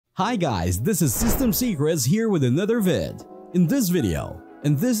Hi guys, this is System Secrets here with another vid. In this video,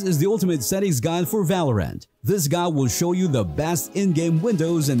 and this is the ultimate settings guide for Valorant. This guide will show you the best in-game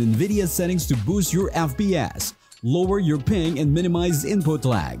Windows and NVIDIA settings to boost your FPS, lower your ping and minimize input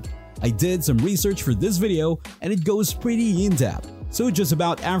lag. I did some research for this video and it goes pretty in-depth. So just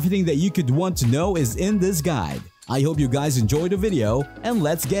about everything that you could want to know is in this guide. I hope you guys enjoyed the video and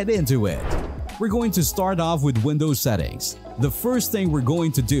let's get into it. We're going to start off with Windows settings. The first thing we're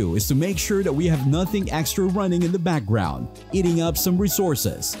going to do is to make sure that we have nothing extra running in the background, eating up some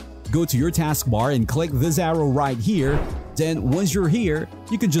resources. Go to your taskbar and click this arrow right here. Then once you're here,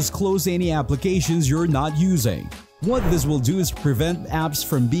 you can just close any applications you're not using. What this will do is prevent apps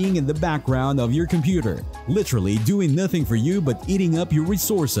from being in the background of your computer, literally doing nothing for you but eating up your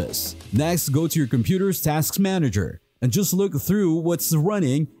resources. Next, go to your computer's tasks manager and just look through what's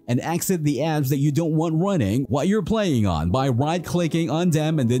running and exit the apps that you don't want running while you're playing on by right-clicking on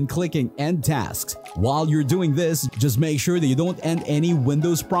them and then clicking End Tasks. While you're doing this, just make sure that you don't end any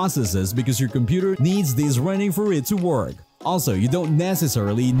Windows processes because your computer needs these running for it to work. Also, you don't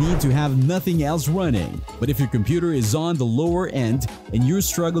necessarily need to have nothing else running, but if your computer is on the lower end and you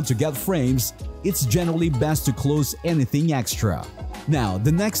struggle to get frames, it's generally best to close anything extra. Now,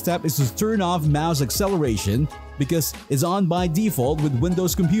 the next step is to turn off mouse acceleration because it's on by default with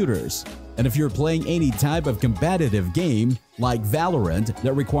Windows computers. And if you're playing any type of competitive game like Valorant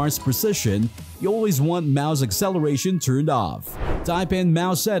that requires precision, you always want mouse acceleration turned off. Type in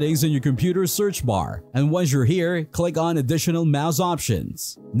mouse settings in your computer's search bar, and once you're here, click on additional mouse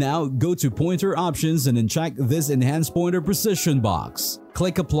options. Now go to pointer options and then check this enhanced pointer precision box.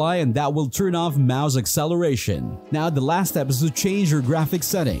 Click apply and that will turn off mouse acceleration. Now the last step is to change your graphics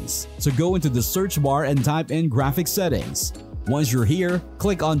settings. So go into the search bar and type in graphics settings. Once you're here,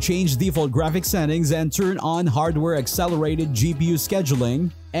 click on Change Default Graphics Settings and turn on Hardware Accelerated GPU Scheduling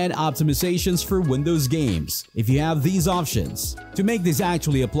and Optimizations for Windows games, if you have these options. To make this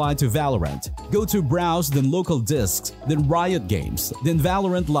actually apply to Valorant, go to Browse, then Local Disks, then Riot Games, then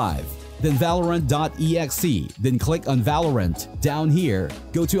Valorant Live, then Valorant.exe, then click on Valorant. Down here,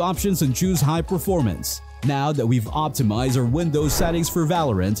 go to Options and choose High Performance. Now that we've optimized our Windows settings for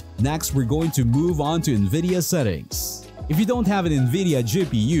Valorant, next we're going to move on to NVIDIA settings. If you don't have an NVIDIA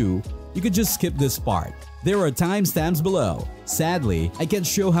GPU, you could just skip this part. There are timestamps below. Sadly, I can't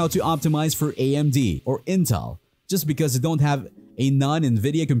show how to optimize for AMD or Intel just because I don't have a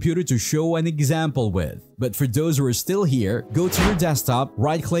non-NVIDIA computer to show an example with. But for those who are still here, go to your desktop,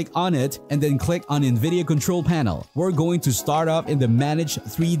 right-click on it, and then click on NVIDIA Control Panel. We're going to start off in the Manage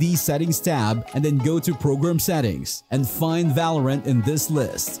 3D Settings tab and then go to Program Settings and find Valorant in this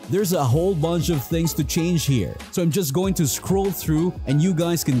list. There's a whole bunch of things to change here, so I'm just going to scroll through and you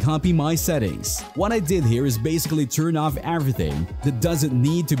guys can copy my settings. What I did here is basically turn off everything that doesn't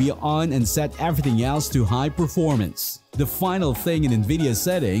need to be on and set everything else to high performance. The final thing in NVIDIA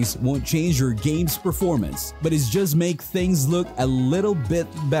settings won't change your game's performance, but it's just make things look a little bit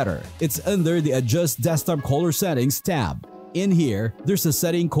better. It's under the Adjust Desktop Color Settings tab. In here, there's a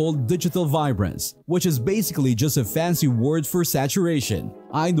setting called Digital Vibrance, which is basically just a fancy word for saturation.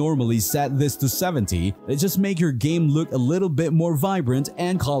 I normally set this to 70, it just make your game look a little bit more vibrant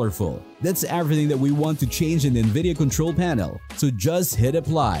and colorful. That's everything that we want to change in the NVIDIA Control Panel, so just hit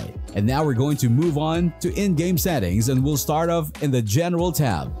apply. And now we're going to move on to in-game settings and we'll start off in the General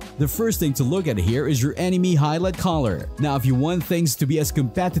tab. The first thing to look at here is your enemy highlight color. Now if you want things to be as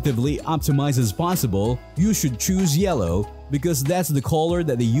competitively optimized as possible, you should choose yellow because that's the color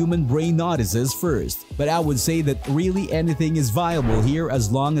that the human brain notices first. But I would say that really anything is viable here as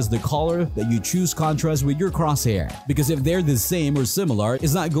long as the color that you choose contrasts with your crosshair. Because if they're the same or similar,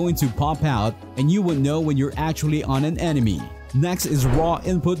 it's not going to pop out and you won't know when you're actually on an enemy. Next is raw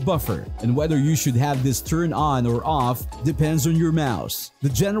input buffer, and whether you should have this turned on or off depends on your mouse. The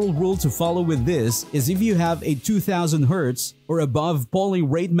general rule to follow with this is if you have a 2000 Hz or above polling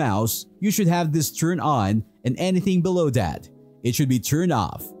rate mouse, you should have this turned on, and anything below that, it should be turned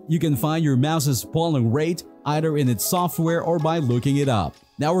off. You can find your mouse's polling rate either in its software or by looking it up.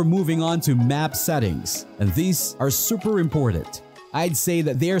 Now we're moving on to map settings, and these are super important. I'd say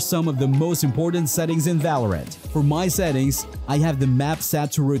that they are some of the most important settings in Valorant. For my settings, I have the map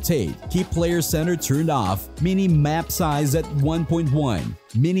set to rotate, keep player center turned off, mini map size at 1.1,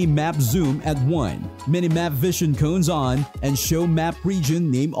 mini map zoom at 1, mini map vision cones on, and show map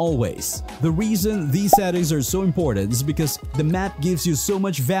region name always. The reason these settings are so important is because the map gives you so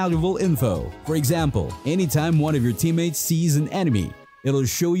much valuable info. For example, anytime one of your teammates sees an enemy, It'll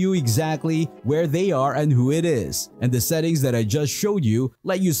show you exactly where they are and who it is. And the settings that I just showed you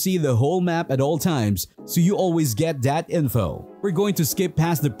let you see the whole map at all times, so you always get that info. we're going to skip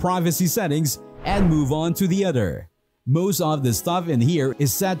past the privacy settings and move on to the other. Most of the stuff in here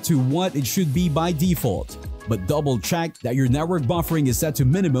is set to what it should be by default, but double check that your network buffering is set to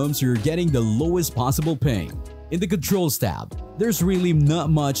minimum so you're getting the lowest possible ping. In the Controls tab, there's really not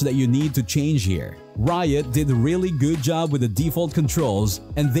much that you need to change here. Riot did a really good job with the default controls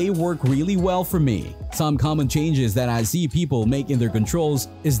and they work really well for me. Some common changes that I see people make in their controls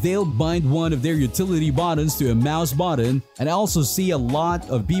is they'll bind one of their utility buttons to a mouse button, and I also see a lot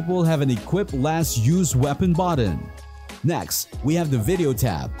of people have an equip last use weapon button. Next, we have the video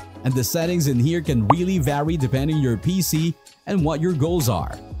tab, and the settings in here can really vary depending on your PC and what your goals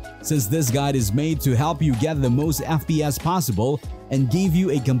are. Since this guide is made to help you get the most FPS possible and give you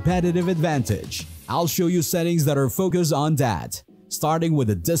a competitive advantage, I'll show you settings that are focused on that. Starting with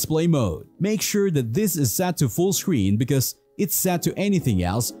the display mode, make sure that this is set to full screen because it's set to anything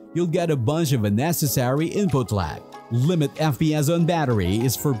else, you'll get a bunch of unnecessary input lag. Limit FPS on battery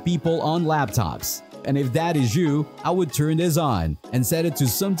is for people on laptops. And if that is you, I would turn this on and set it to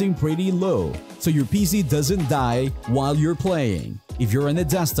something pretty low so your PC doesn't die while you're playing. If you're on a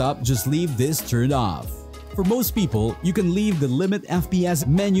desktop, just leave this turned off. For most people, you can leave the limit FPS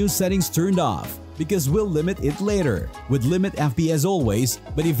menu settings turned off because we'll limit it later with limit FPS always,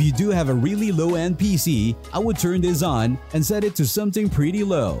 but if you do have a really low-end PC, I would turn this on and set it to something pretty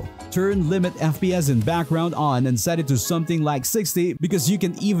low. Turn limit FPS in background on and set it to something like 60 because you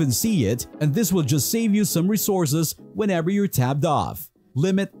can even see it, and this will just save you some resources whenever you're tabbed off.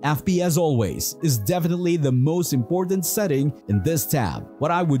 Limit FPS always is definitely the most important setting in this tab.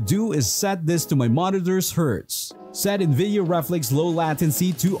 What I would do is set this to my monitor's hertz. Set NVIDIA Reflex Low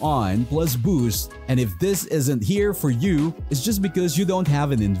Latency to on plus boost, and if this isn't here for you, it's just because you don't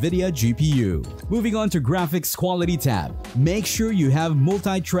have an NVIDIA GPU. Moving on to Graphics Quality tab, make sure you have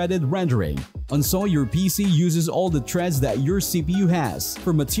multi-threaded rendering. On so your PC uses all the threads that your CPU has.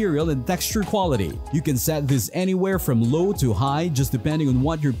 For material and texture quality, you can set this anywhere from low to high just depending on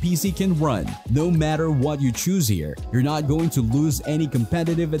what your PC can run. No matter what you choose here, you're not going to lose any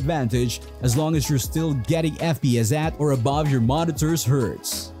competitive advantage as long as you're still getting FPS at or above your monitor's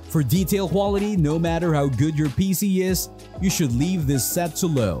hertz. For detail quality, no matter how good your PC is, you should leave this set to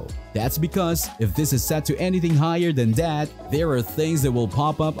low. That's because if this is set to anything higher than that, there are things that will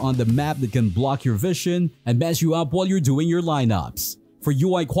pop up on the map that can block your vision and mess you up while you're doing your lineups. For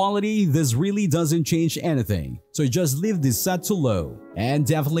UI quality, this really doesn't change anything, so just leave this set to low. And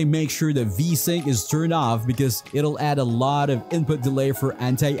definitely make sure that VSync is turned off because it'll add a lot of input delay for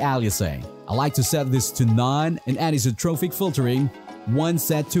anti-aliasing. I like to set this to none and anisotropic filtering, 1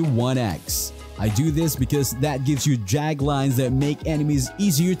 set to 1x. I do this because that gives you jag lines that make enemies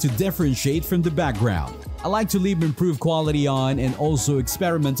easier to differentiate from the background. I like to leave improved quality on and also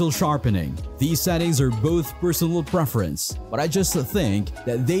experimental sharpening. These settings are both personal preference, but I just think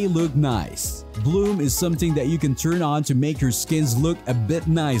that they look nice. Bloom is something that you can turn on to make your skins look a bit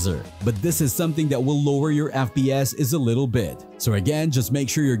nicer, but this is something that will lower your FPS is a little bit. So again, just make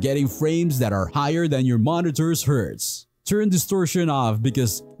sure you're getting frames that are higher than your monitor's hertz. Turn distortion off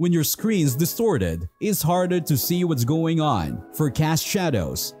because when your screen's distorted, it's harder to see what's going on. For cast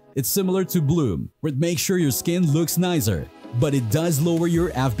shadows, it's similar to Bloom, where it makes sure your skin looks nicer, but it does lower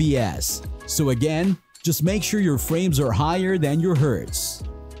your FPS. So again, just make sure your frames are higher than your hertz.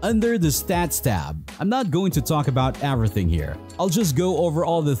 Under the Stats tab, I'm not going to talk about everything here. I'll just go over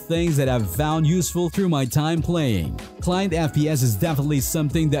all the things that I've found useful through my time playing. Client FPS is definitely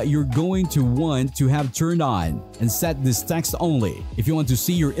something that you're going to want to have turned on and set this text only. If you want to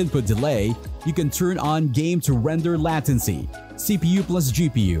see your input delay, you can turn on game to render latency, CPU plus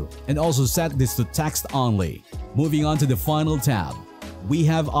GPU, and also set this to text only. Moving on to the final tab, we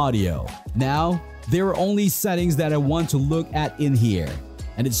have audio. Now, there are only settings that I want to look at in here,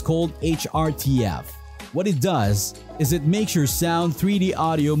 and it's called HRTF. What it does is it makes your sound 3D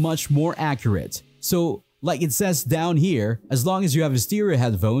audio much more accurate. So like it says down here, as long as you have a stereo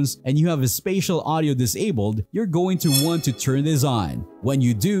headphones and you have a spatial audio disabled, you're going to want to turn this on. When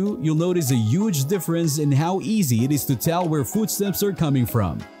you do, you'll notice a huge difference in how easy it is to tell where footsteps are coming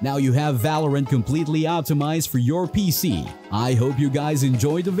from. Now you have Valorant completely optimized for your PC. I hope you guys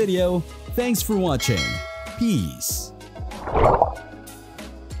enjoyed the video. Thanks for watching. Peace.